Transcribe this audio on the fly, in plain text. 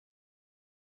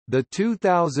The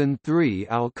 2003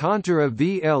 Alcântara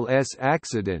VLS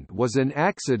accident was an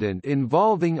accident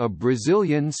involving a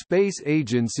Brazilian space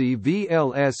agency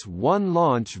VLS-1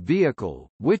 launch vehicle,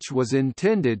 which was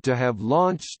intended to have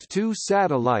launched 2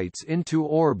 satellites into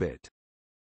orbit.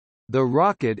 The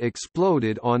rocket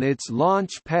exploded on its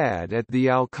launch pad at the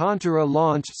Alcântara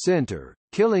Launch Center,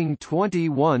 killing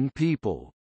 21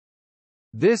 people.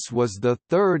 This was the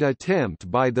third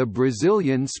attempt by the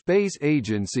Brazilian Space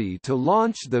Agency to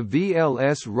launch the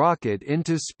VLS rocket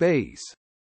into space.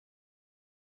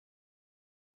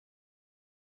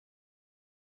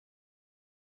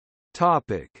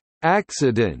 Topic: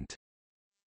 Accident.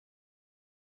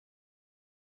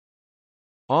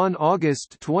 On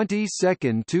August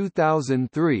 22,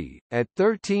 2003, at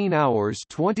 13 hours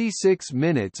 26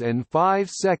 minutes and 5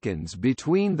 seconds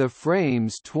between the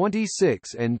frames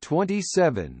 26 and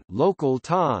 27 local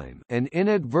time, an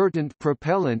inadvertent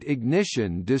propellant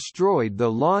ignition destroyed the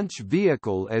launch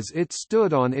vehicle as it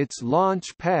stood on its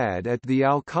launch pad at the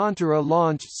Alcântara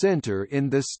Launch Center in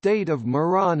the state of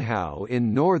Maranhão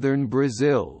in northern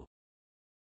Brazil.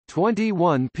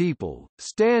 21 people,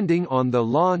 standing on the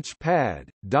launch pad,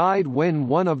 died when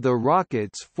one of the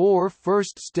rocket's 4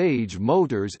 first-stage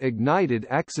motors ignited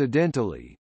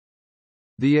accidentally.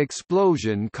 The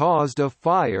explosion caused a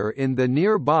fire in the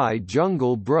nearby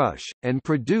jungle brush, and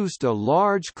produced a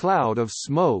large cloud of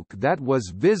smoke that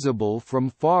was visible from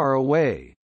far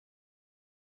away.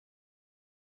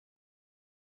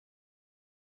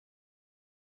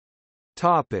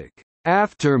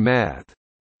 Aftermath.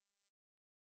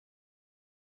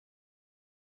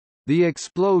 The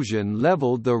explosion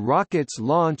leveled the rocket's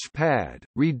launch pad,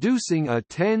 reducing a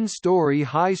 10-story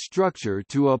high structure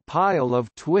to a pile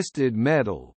of twisted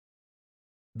metal.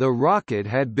 The rocket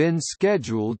had been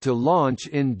scheduled to launch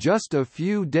in just a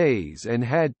few days and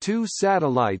had 2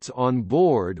 satellites on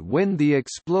board when the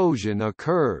explosion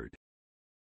occurred.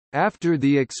 After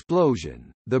the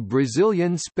explosion, the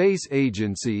Brazilian Space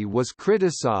Agency was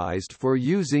criticized for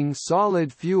using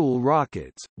solid-fuel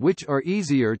rockets, which are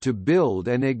easier to build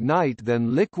and ignite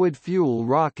than liquid-fuel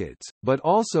rockets, but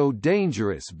also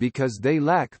dangerous because they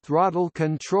lack throttle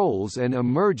controls and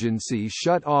emergency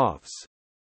shut-offs.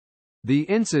 The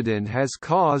incident has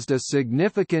caused a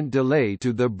significant delay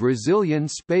to the Brazilian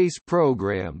space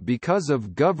program because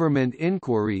of government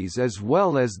inquiries as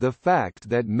well as the fact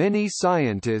that many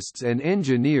scientists and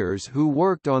engineers who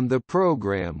worked on the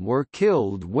program were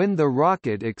killed when the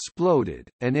rocket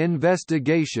exploded. An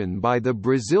investigation by the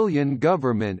Brazilian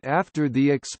government after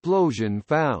the explosion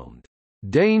found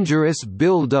dangerous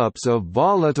buildups of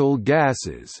volatile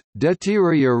gases,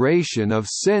 deterioration of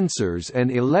sensors and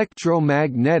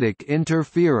electromagnetic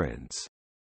interference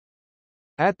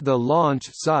at the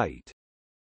launch site.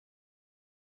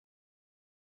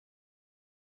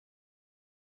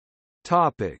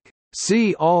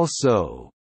 See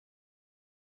also: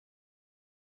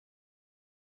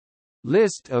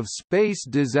 List of space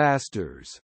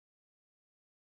disasters.